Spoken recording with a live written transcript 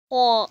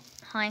Oh,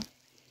 hi. I'm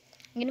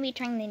gonna be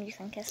trying the new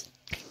sunkist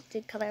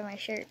to color my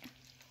shirt.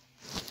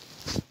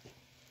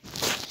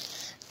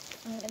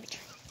 I'm gonna be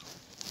trying.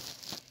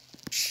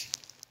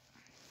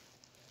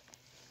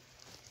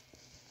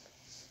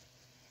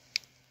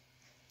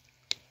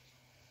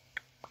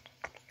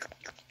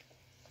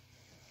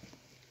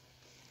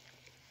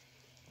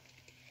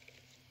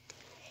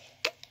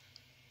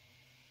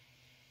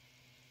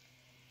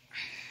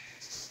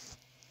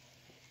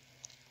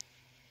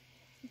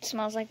 It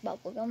smells like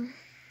bubblegum.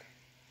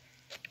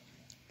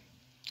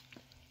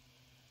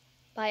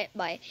 Buy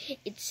it.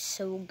 It's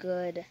so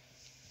good.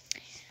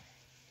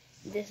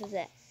 This is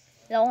it.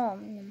 No.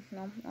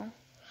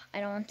 I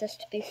don't want this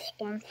to be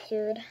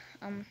sponsored.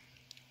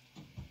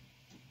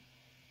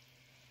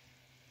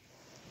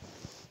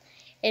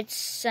 It's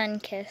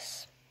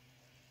Sunkist.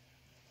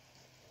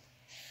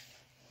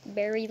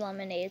 Berry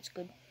lemonade. It's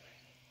good.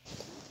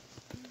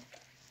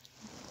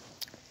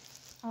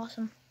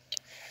 Awesome.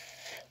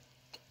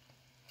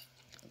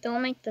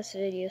 Don't make this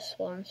video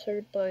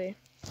sponsored by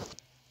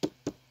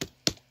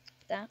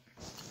that.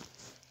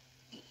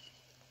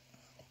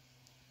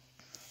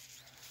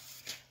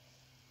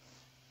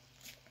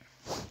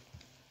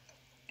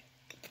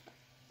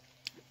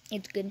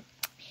 It's good.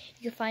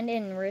 You can find it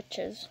in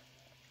Riches,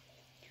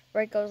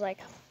 where it goes like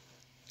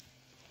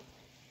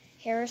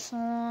hair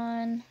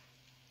salon,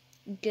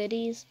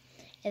 goodies,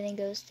 and then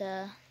goes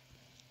to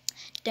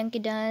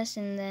Dunkin' Donuts,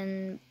 and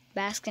then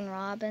Baskin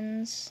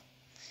Robbins,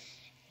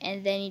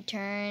 and then you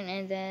turn,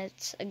 and then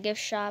it's a gift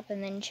shop,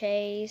 and then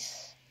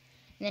Chase,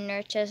 and then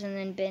Riches, and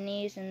then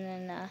Benny's,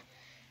 and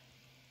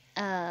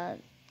then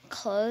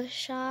clothes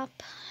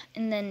shop,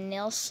 and then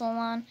nail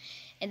salon,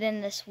 and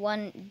then this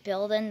one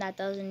building that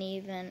doesn't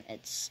even,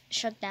 it's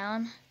shut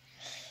down,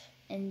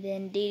 and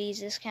then Didi's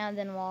Discount,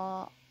 then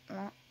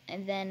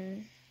and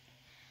then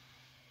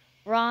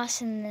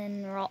Ross, and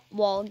then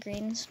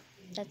Walgreens.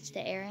 That's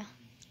the area.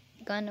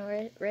 Going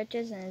to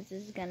Riches, and this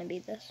is gonna be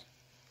this.